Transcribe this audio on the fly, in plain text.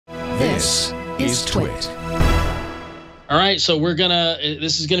This is TWiT. All right, so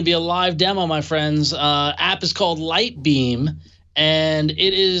this is gonna be a live demo, my friends. App is called Lightbeam, and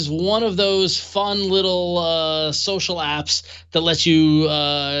it is one of those fun little social apps that lets you,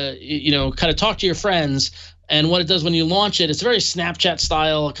 kind of talk to your friends. And what it does when you launch it, it's a very Snapchat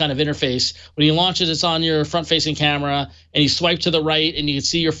style kind of interface. When you launch it, it's on your front-facing camera, and you swipe to the right, and you can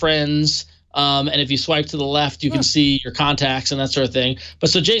see your friends. And if you swipe to the left, you can see your contacts and that sort of thing. But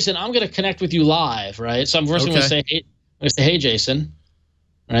so, Jason, I'm going to connect with you live, right? So I'm first going to say, hey, Jason,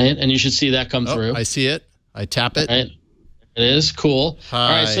 right? And you should see that come through. I see it. I tap it. Right. It is cool. Hi. All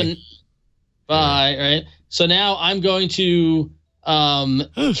right. So, bye. Right. So now I'm going to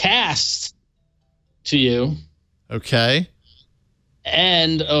cast to you. Okay.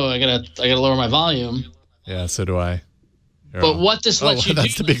 And I gotta lower my volume. Yeah, so do I. But what this lets you do...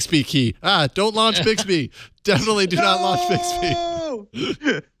 That's the Bixby key. Don't launch Bixby. Definitely do not launch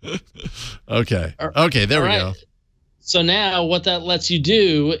Bixby. Okay. Okay, there we go. So now what that lets you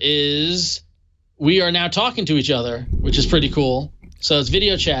do is we are now talking to each other, which is pretty cool. So it's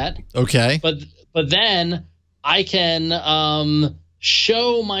video chat. Okay. But then I can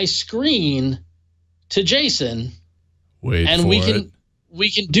show my screen to Jason. And we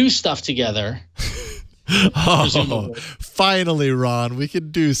can do stuff together. Oh, finally, Ron, we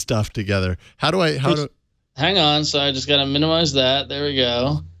can do stuff together. Hang on, so I just got to minimize that. There we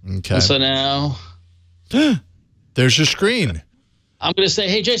go. Okay. And so now there's your screen. I'm going to say,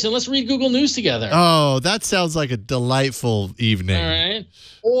 hey, Jason, let's read Google News together. Oh, that sounds like a delightful evening. All right.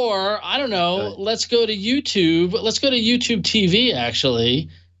 Or, I don't know, let's go to YouTube. Let's go to YouTube TV, actually,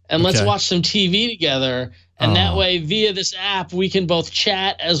 and let's watch some TV together. And that way, via this app, we can both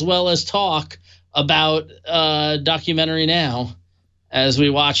chat as well as talk about Documentary Now as we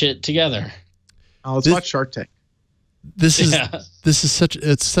watch it together. Oh, let's watch Shark Tank. This is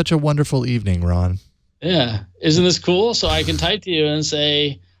such a wonderful evening, Ron. Yeah. Isn't this cool? So I can type to you and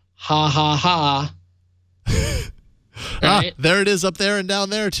say, ha, ha, ha. Right? There it is up there and down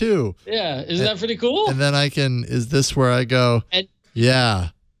there, too. Yeah. Isn't that pretty cool? And then is this where I go,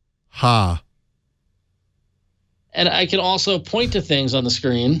 yeah, ha. And I can also point to things on the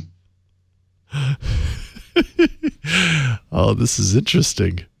screen. Oh, this is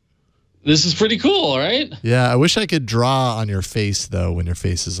interesting. This is pretty cool, right? Yeah, I wish I could draw on your face, though, when your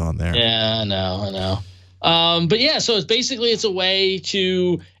face is on there. Yeah, I know. But yeah, so it's a way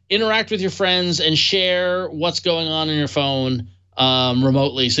to interact with your friends and share what's going on your phone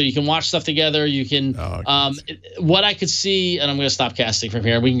remotely. So you can watch stuff together. You can, what I could see, and I'm going to stop casting from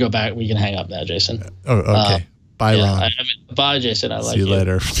here. We can go back. We can hang up now, Jason. Oh, okay. Bye, Ron. Bye, Jason. I like you. See you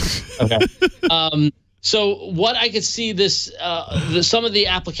later. Okay. So what I could see some of the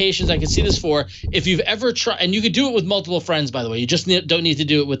applications I could see this for, if you've ever tried, and you could do it with multiple friends, by the way. You just don't need to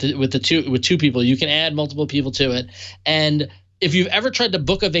do it with two people. You can add multiple people to it. And if you've ever tried to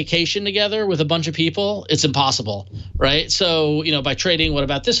book a vacation together with a bunch of people, it's impossible, right? So, by trading, what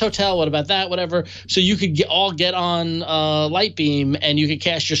about this hotel? What about that? Whatever. So you could all get on Lightbeam, and you could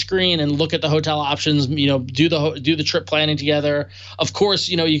cast your screen and look at the hotel options, do the trip planning together. Of course,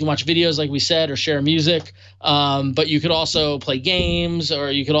 you can watch videos like we said, or share music. But you could also play games, or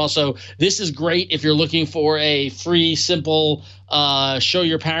you could also, this is great if you're looking for a free, simple, show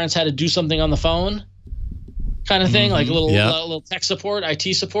your parents how to do something on the phone kind of thing, like a little tech support,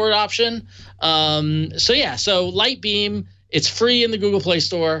 IT support option. So Lightbeam, it's free in the Google Play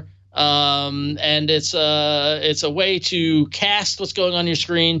Store, and it's a way to cast what's going on your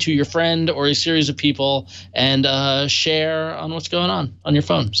screen to your friend or a series of people, and share on what's going on your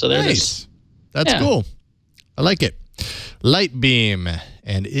phone. So there it is. That's cool. I like it. Lightbeam,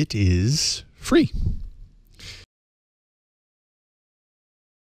 and it is free.